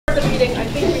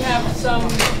some, we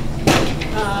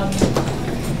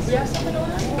have something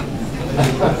going on?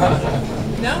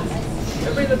 No?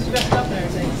 Everybody looks dressed up and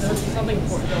everything, so there's something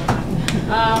important going on.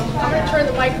 I'm going to turn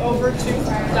the mic over to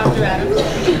Dr. Adams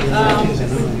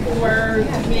for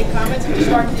to make comments and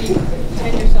start the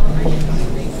tenure celebration.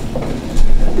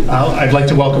 I'd like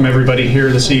to welcome everybody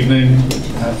here this evening,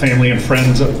 family and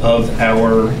friends of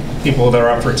our people that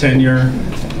are up for tenure.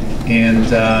 And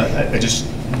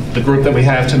the group that we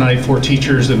have tonight, 4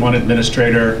 teachers and 1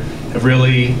 administrator, have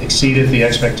really exceeded the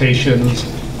expectations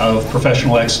of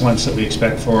professional excellence that we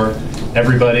expect for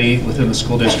everybody within the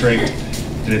school district.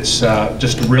 And it's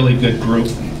just a really good group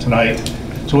tonight.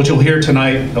 So what you'll hear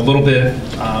tonight, a little bit,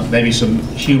 maybe some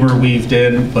humor weaved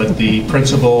in, but the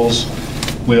principals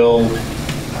will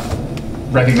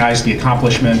recognize the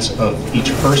accomplishments of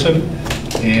each person.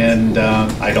 And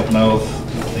I don't know if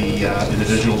the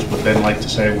individuals would then like to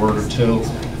say a word or two,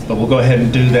 but we'll go ahead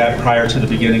and do that prior to the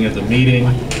beginning of the meeting.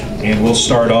 And we'll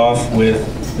start off with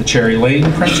the Cherry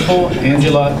Lane principal,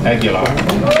 Angela Aguilar.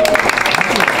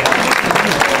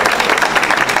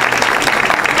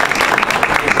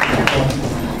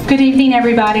 Good evening,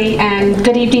 everybody, and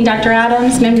good evening, Dr.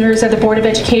 Adams, members of the Board of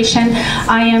Education.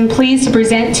 I am pleased to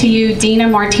present to you Dina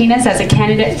Martinez as a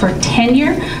candidate for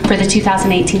tenure for the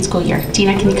 2018 school year.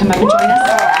 Dina, can you come up and join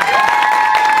us?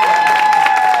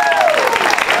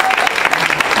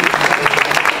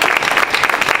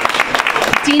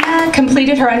 Dina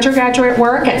completed her undergraduate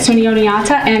work at SUNY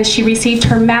Oneonta, and she received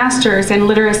her master's in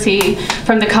literacy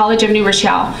from the College of New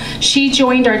Rochelle. She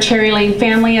joined our Cherry Lane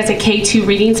family as a K-2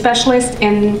 reading specialist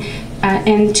in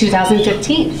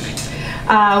 2015,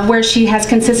 where she has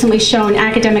consistently shown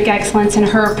academic excellence in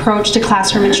her approach to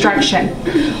classroom instruction.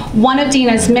 One of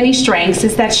Dina's many strengths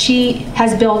is that she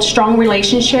has built strong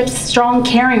relationships, strong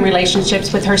caring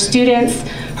relationships with her students,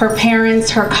 her parents,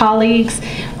 her colleagues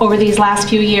over these last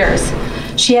few years.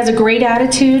 She has a great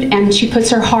attitude, and she puts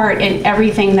her heart in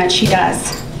everything that she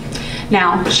does.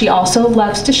 Now, she also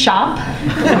loves to shop,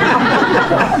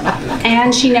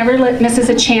 and she never misses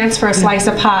a chance for a slice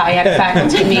of pie at a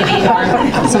faculty meeting or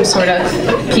some sort of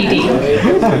PD.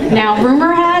 Now,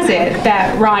 rumor has it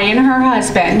that Ryan, her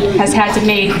husband, has had to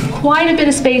make quite a bit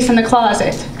of space in the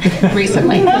closet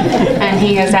recently, and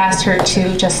he has asked her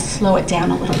to just slow it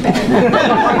down a little bit.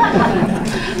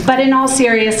 But in all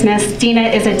seriousness, Dina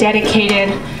is a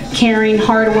dedicated, caring,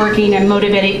 hardworking, and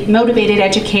motivated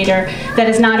educator that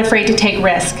is not afraid to take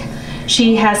risk.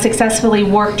 She has successfully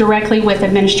worked directly with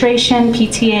administration,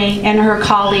 PTA, and her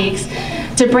colleagues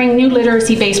to bring new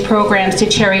literacy-based programs to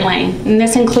Cherry Lane. And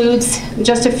this includes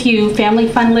just a few: Family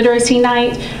Fun Literacy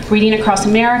Night, Reading Across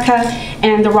America,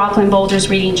 and the Rockland Boulders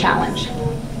Reading Challenge.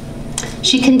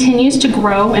 She continues to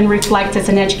grow and reflect as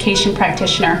an education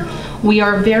practitioner. We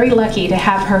are very lucky to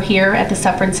have her here at the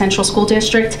Suffern Central School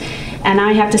District, and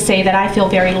I have to say that I feel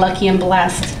very lucky and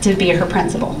blessed to be her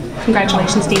principal.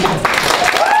 Congratulations, Dina.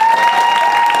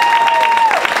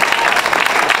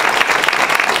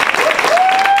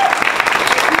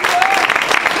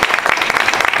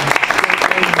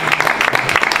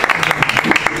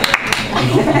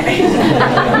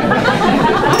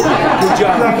 Good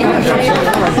job.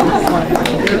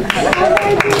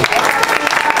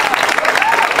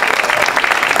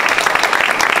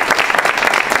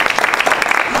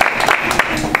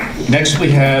 Next, we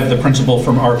have the principal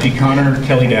from RP Connor,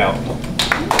 Kelly Dow.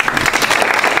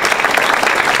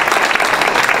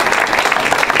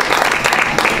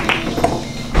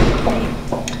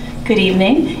 Good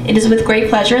evening. It is with great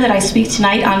pleasure that I speak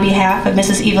tonight on behalf of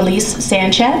Mrs. Evelise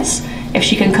Sanchez. If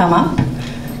she can come up.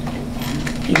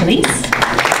 Evelise.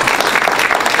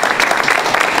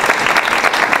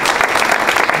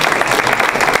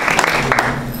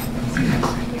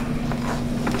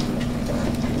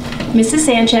 Mrs.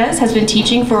 Sanchez has been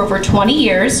teaching for over 20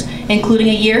 years, including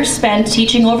a year spent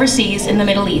teaching overseas in the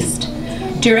Middle East.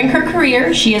 During her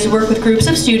career, she has worked with groups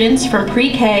of students from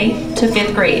pre-K to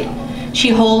 5th grade. She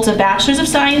holds a Bachelor's of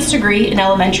Science degree in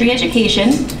elementary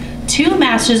education, 2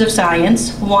 Masters of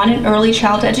Science, 1 in early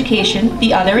childhood education,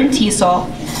 the other in TESOL,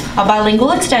 a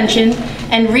bilingual extension,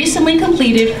 and recently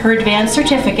completed her advanced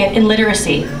certificate in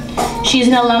literacy. She is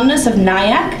an alumnus of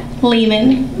Nyack,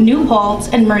 Lehman, New Paltz,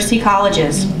 and Mercy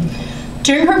colleges.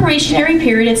 During her probationary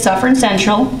period at Suffern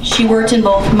Central, she worked in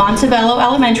both Montebello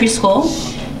Elementary School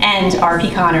and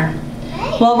RP Connor.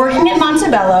 While working at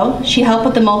Montebello, she helped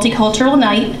with the Multicultural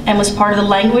Night and was part of the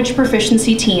language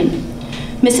proficiency team.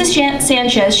 Mrs.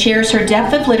 Sanchez shares her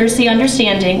depth of literacy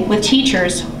understanding with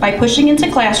teachers by pushing into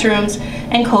classrooms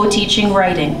and co-teaching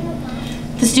writing.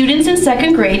 The students in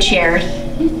 2nd grade shared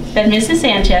that Mrs.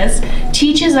 Sanchez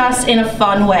teaches us in a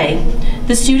fun way.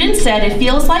 The students said it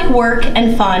feels like work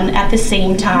and fun at the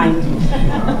same time.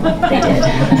 They did.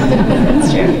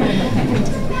 That's true.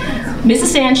 Mrs.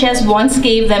 Sanchez once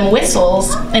gave them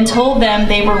whistles and told them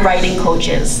they were writing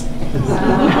coaches.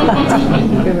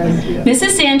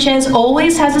 Mrs. Sanchez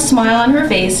always has a smile on her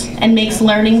face and makes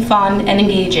learning fun and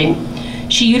engaging.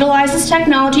 She utilizes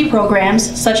technology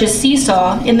programs such as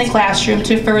Seesaw in the classroom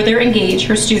to further engage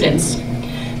her students.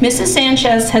 Mrs.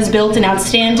 Sanchez has built an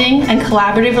outstanding and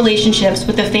collaborative relationships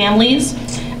with the families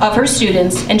of her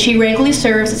students, and she regularly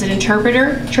serves as an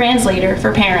interpreter, translator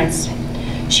for parents.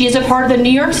 She is a part of the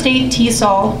New York State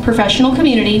TESOL professional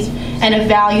community and a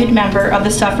valued member of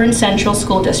the Suffern Central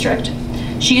School District.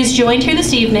 She is joined here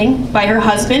this evening by her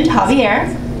husband, Javier.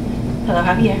 Hello,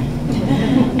 Javier.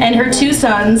 And her two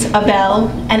sons, Abel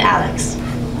and Alex.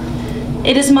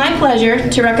 It is my pleasure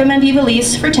to recommend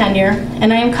Ivelisse for tenure,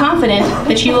 and I am confident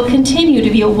that she will continue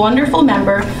to be a wonderful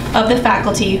member of the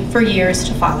faculty for years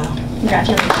to follow.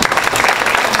 Congratulations.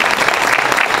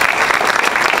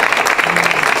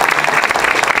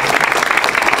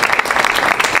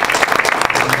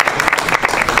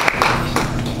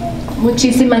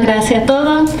 Muchísimas gracias a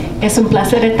todos. Es un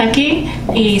placer estar aquí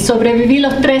y sobreviví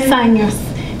los 3 años.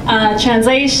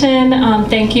 Translation,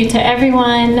 thank you to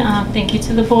everyone. Thank you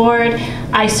to the board.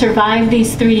 I survived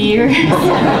these 3 years.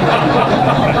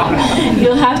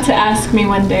 You'll have to ask me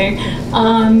one day.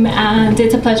 And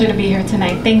it's a pleasure to be here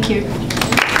tonight. Thank you.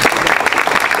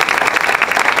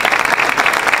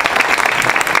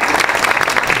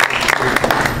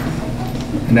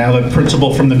 Now the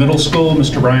principal from the middle school,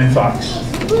 Mr. Ryan Fox.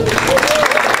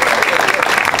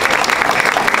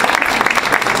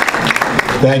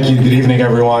 Thank you. Good evening,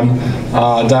 everyone.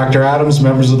 Dr. Adams,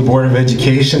 members of the Board of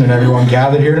Education, and everyone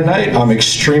gathered here tonight, I'm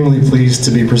extremely pleased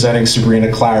to be presenting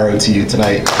Sabrina Claro to you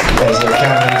tonight as a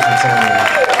candidate for tenure.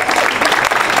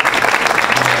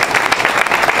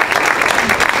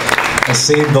 I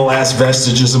saved the last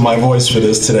vestiges of my voice for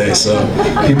this today, so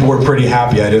people were pretty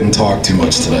happy I didn't talk too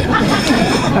much today.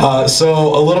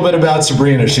 So a little bit about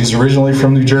Sabrina. She's originally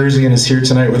from New Jersey and is here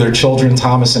tonight with her children,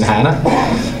 Thomas and Hannah.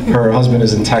 Her husband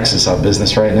is in Texas on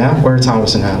business right now. Where are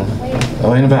Thomas and Hannah?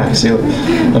 Oh, in the back. See you.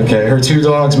 Okay. Her 2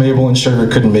 dogs, Mabel and Sugar,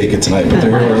 couldn't make it tonight, but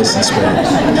they're here with us in spirit.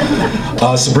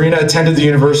 Sabrina attended the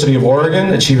University of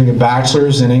Oregon, achieving a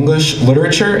bachelor's in English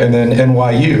literature, and then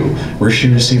NYU, where she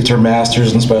received her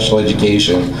master's in special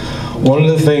education. One of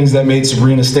the things that made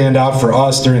Sabrina stand out for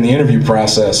us during the interview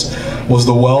process was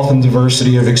the wealth and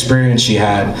diversity of experience she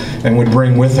had and would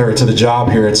bring with her to the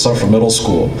job here at Suffern Middle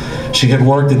School. She had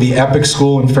worked at the Epic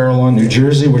School in Fair Lawn, New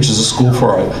Jersey, which is a school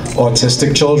for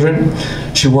autistic children.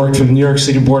 She worked for the New York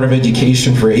City Board of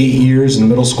Education for 8 years in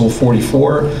Middle School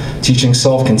 44, teaching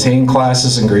self-contained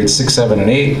classes in grades 6, 7, and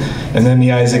 8, and then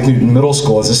the Isaac Newton Middle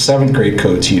School as a 7th grade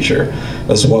co-teacher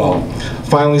as well.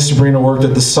 Finally, Sabrina worked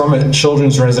at the Summit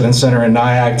Children's Residence Center in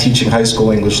Nyack, teaching high school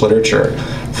English literature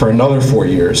for another 4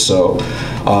 years. So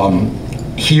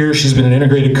here she's been an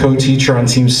integrated co-teacher on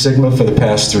Team Sigma for the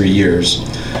past 3 years.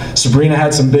 Sabrina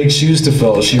had some big shoes to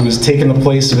fill. She was taking the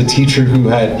place of a teacher who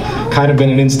had kind of been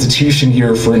an institution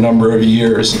here for a number of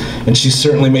years, and she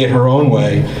certainly made her own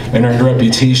way and earned a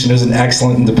reputation as an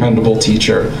excellent and dependable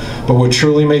teacher. But what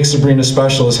truly makes Sabrina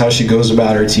special is how she goes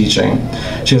about her teaching.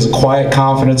 She has a quiet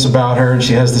confidence about her, and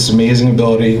she has this amazing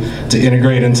ability to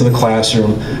integrate into the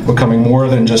classroom, becoming more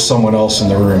than just someone else in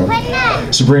the room.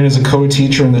 Sabrina is a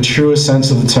co-teacher in the truest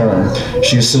sense of the term.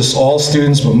 She assists all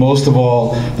students, but most of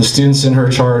all, the students in her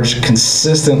charge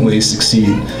consistently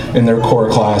succeed in their core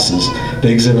classes.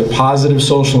 They exhibit positive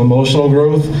social and emotional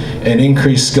growth and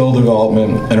increased skill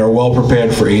development and are well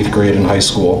prepared for 8th grade and high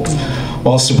school.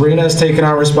 While Sabrina has taken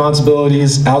on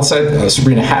responsibilities outside the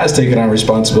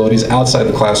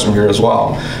classroom here as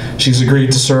well. She's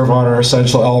agreed to serve on our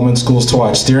Essential Element Schools to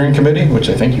Watch Steering Committee, which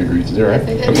I think you agreed to do, right?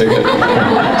 Okay, good.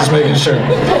 Just making sure.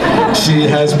 She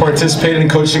has participated in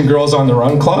coaching Girls on the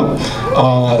Run Club.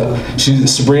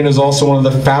 Sabrina is also one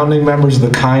of the founding members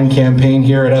of the KIND campaign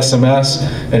here at SMS.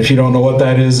 And if you don't know what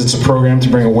that is, it's a program to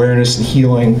bring awareness and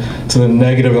healing to the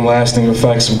negative and lasting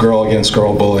effects of girl against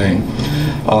girl bullying.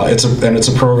 It's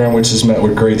a program which has met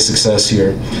with great success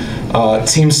here.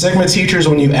 Team Sigma teachers,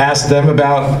 when you ask them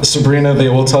about Sabrina, they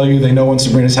will tell you they know when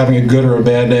Sabrina's having a good or a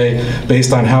bad day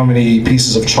based on how many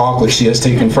pieces of chocolate she has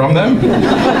taken from them.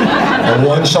 A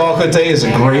 1 chocolate day is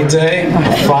a great day.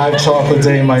 A 5 chocolate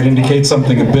day might indicate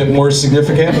something a bit more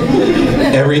significant.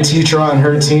 Every teacher on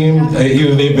her team,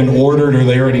 either they've been ordered or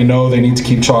they already know they need to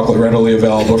keep chocolate readily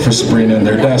available for Sabrina in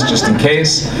their desk just in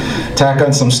case. Tack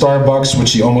on some Starbucks, which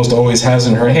she almost always has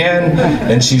in her hand,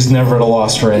 and she's never at a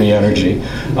loss for any energy.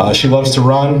 She loves to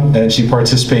run, and she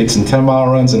participates in 10-mile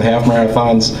runs and half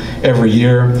marathons every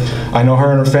year. I know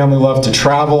her and her family love to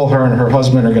travel. Her and her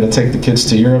husband are going to take the kids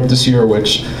to Europe this year,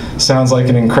 which sounds like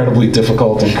an incredibly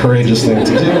difficult and courageous thing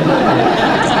to do.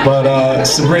 But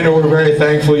Sabrina, we're very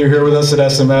thankful you're here with us at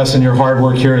SMS, and your hard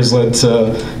work here has led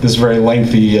to this very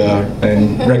lengthy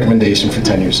and recommendation for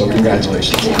tenure, so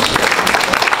congratulations.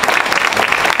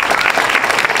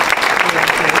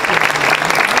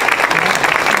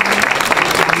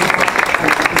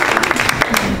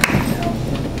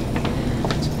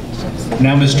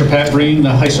 Now Mr. Pat Breen,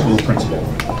 the high school principal.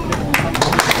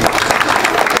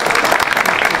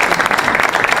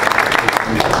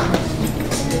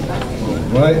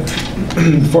 All right.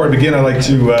 Before I begin, I'd like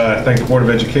to thank the Board of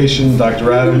Education,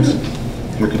 Dr. Adams,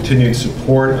 for your continued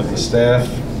support of the staff,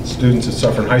 students at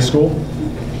Suffern High School.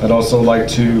 I'd also like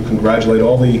to congratulate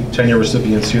all the tenure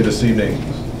recipients here this evening.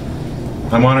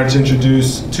 I'm honored to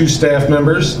introduce two staff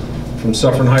members from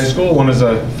Suffern High School. One is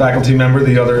a faculty member,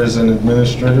 the other is an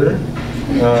administrator.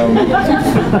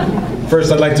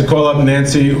 First, I'd like to call up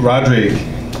Nancy Rodrigue.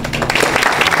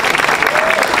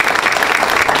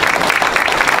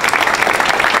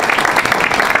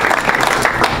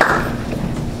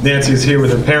 Nancy is here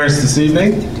with her parents this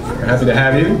evening. We're happy to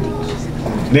have you.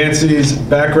 Nancy's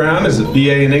background is a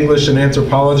BA in English and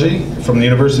Anthropology from the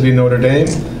University of Notre Dame,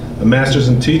 a Master's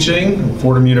in Teaching from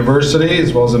Fordham University,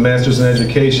 as well as a Master's in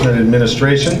Education and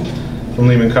Administration from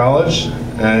Lehman College,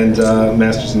 and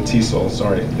Master's in TESOL,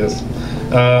 sorry, yes.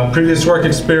 Previous work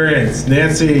experience.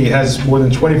 Nancy has more than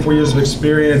 24 years of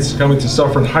experience coming to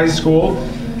Suffern High School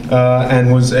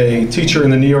and was a teacher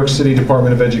in the New York City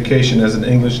Department of Education as an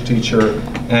English teacher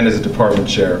and as a department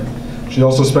chair. She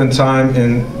also spent time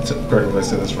in, correct me if I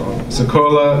say this wrong,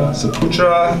 Sekolah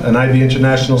Saputra, an IB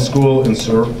international school in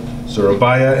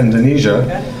Surabaya, Indonesia,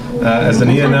 as an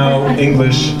ENL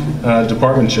English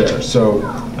department chair. So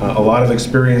a lot of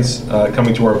experience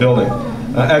coming to our building.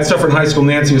 At Suffern High School,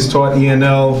 Nancy has taught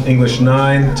ENL English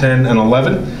 9, 10, and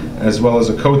 11, as well as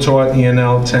a co-taught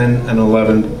ENL 10 and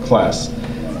 11 class.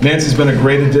 Nancy's been a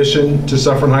great addition to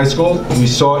Suffern High School. We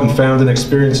sought and found an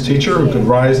experienced teacher who could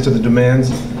rise to the demands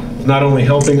of not only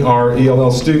helping our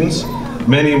ELL students,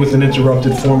 many with an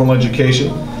interrupted formal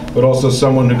education, but also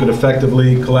someone who could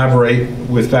effectively collaborate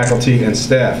with faculty and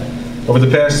staff. Over the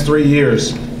past 3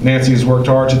 years, Nancy has worked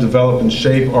hard to develop and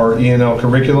shape our ENL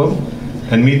curriculum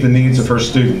and meet the needs of her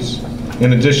students.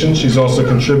 In addition, she's also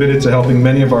contributed to helping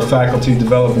many of our faculty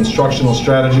develop instructional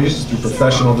strategies through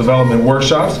professional development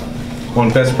workshops on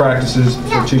best practices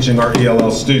for teaching our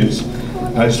ELL students.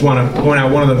 I just want to point out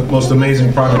one of the most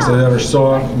amazing projects I ever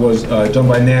saw was done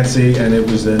by Nancy, and it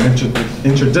was an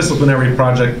interdisciplinary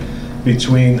project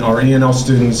between our ENL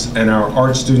students and our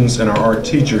art students and our art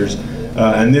teachers.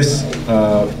 And this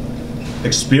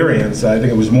experience, I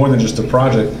think it was more than just a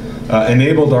project,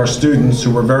 enabled our students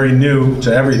who were very new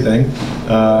to everything,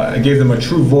 and gave them a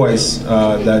true voice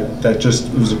that just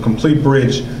was a complete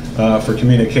bridge for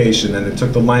communication, and it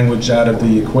took the language out of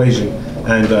the equation,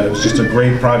 and it was just a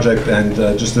great project, and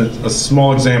just a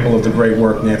small example of the great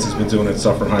work Nancy's been doing at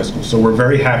Suffern High School. So we're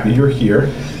very happy you're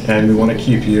here, and we want to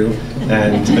keep you,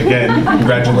 and again,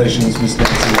 congratulations, Ms.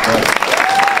 Nancy.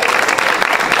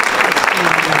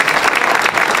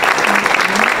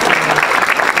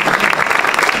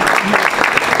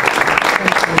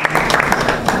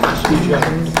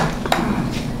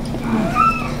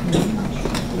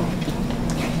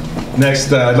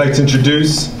 Next, I'd like to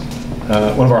introduce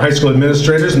one of our high school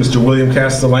administrators, Mr. William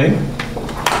Castellane.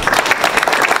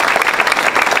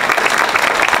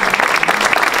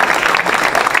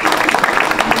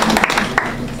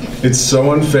 It's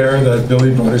so unfair that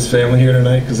Billy brought his family here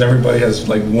tonight because everybody has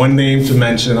like one name to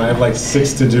mention. I have like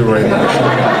 6 to do right now. So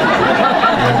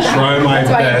I'm going to try my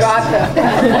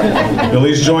best.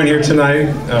 Billy's joined here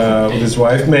tonight with his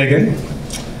wife, Megan,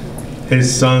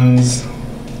 his sons,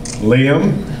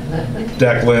 Liam,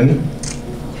 Declan,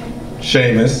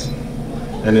 Seamus,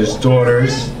 and his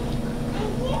daughters,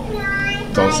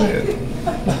 don't say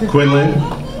it, Quinlan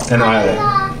and Isla.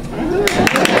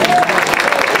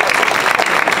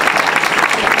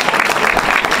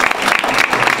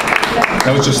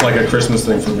 That was just like a Christmas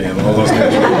thing for me and all those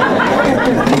things.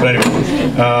 But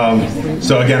anyway,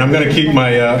 so again, I'm going to keep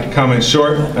my comments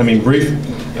short, brief.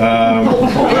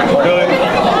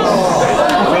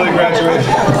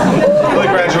 Billy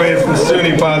graduated from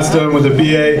SUNY Potsdam with a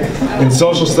BA in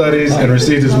Social Studies and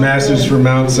received his Master's from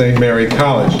Mount St. Mary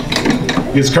College.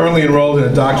 He is currently enrolled in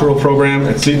a doctoral program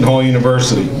at Seton Hall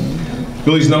University.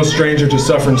 Billy's no stranger to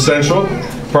Suffern Central.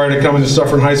 Prior to coming to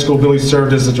Suffern High School, Billy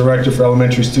served as the Director for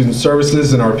Elementary Student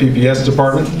Services in our PPS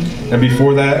department, and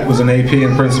before that was an AP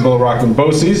and Principal at Rockland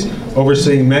BOCES,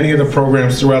 overseeing many of the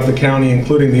programs throughout the county,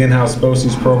 including the in-house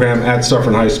BOCES program at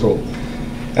Suffern High School.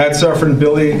 At Suffern,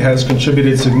 Billy has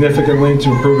contributed significantly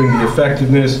to improving the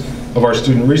effectiveness of our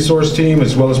student resource team,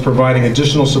 as well as providing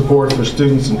additional support for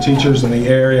students and teachers in the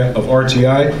area of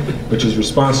RTI, which is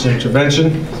response to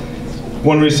intervention.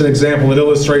 One recent example that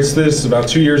illustrates this, about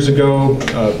 2 years ago,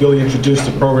 Billy introduced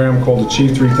a program called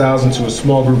Achieve 3000 to a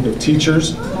small group of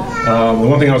teachers. The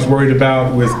one thing I was worried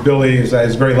about with Billy is that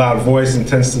his very loud voice and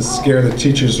tends to scare the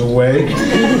teachers away.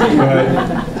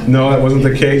 But no, that wasn't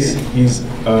the case. He's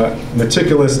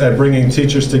meticulous at bringing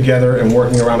teachers together and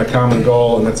working around a common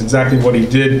goal, and that's exactly what he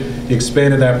did. He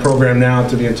expanded that program now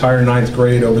to the entire 9th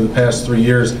grade over the past 3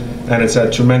 years, and it's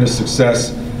had tremendous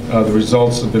success. The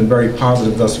results have been very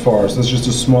positive thus far. So that's just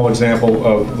a small example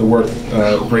of the work,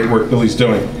 great work Billy's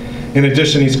doing. In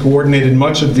addition, he's coordinated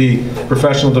much of the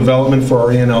professional development for our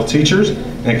ENL teachers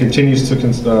and continues to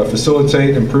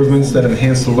facilitate improvements that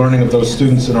enhance the learning of those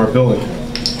students in our building.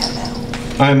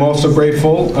 I am also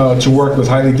grateful to work with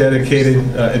highly dedicated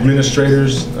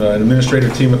administrators, an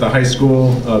administrative team at the high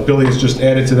school. Billy has just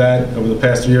added to that over the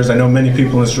past 3 years. I know many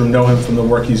people in this room know him from the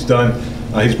work he's done.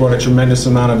 He's brought a tremendous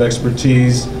amount of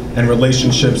expertise and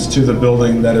relationships to the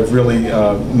building that have really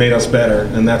made us better,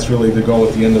 and that's really the goal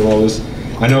at the end of all this.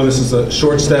 I know this is a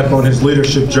short step on his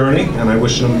leadership journey, and I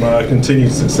wish him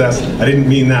continued success. I didn't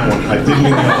mean that one. I didn't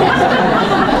mean that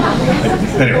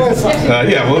one. Anyway,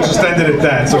 yeah, we'll just end it at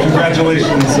that. So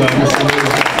congratulations, Mr.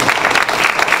 Lee.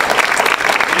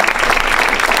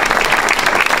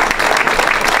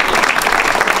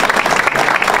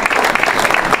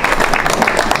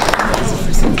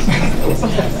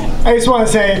 I just want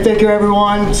to say thank you,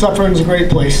 everyone. Suffern's a great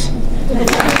place.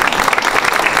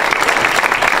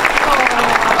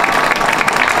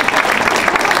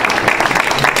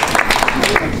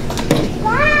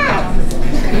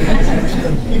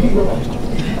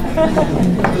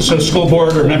 So school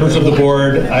board or members of the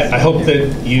board, I hope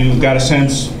that you got a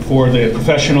sense for the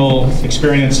professional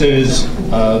experiences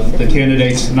of the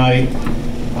candidates tonight.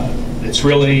 It's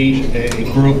really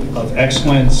a group of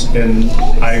excellence, and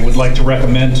I would like to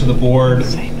recommend to the board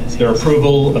their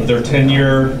approval of their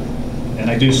tenure, and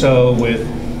I do so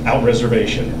without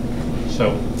reservation.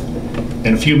 So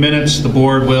in a few minutes, the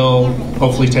board will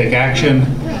hopefully take action,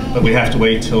 but we have to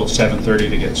wait till 7:30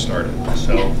 to get started.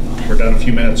 So we're done a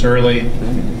few minutes early,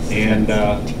 and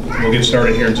we'll get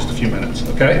started here in just a few minutes,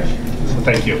 okay? So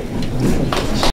thank you.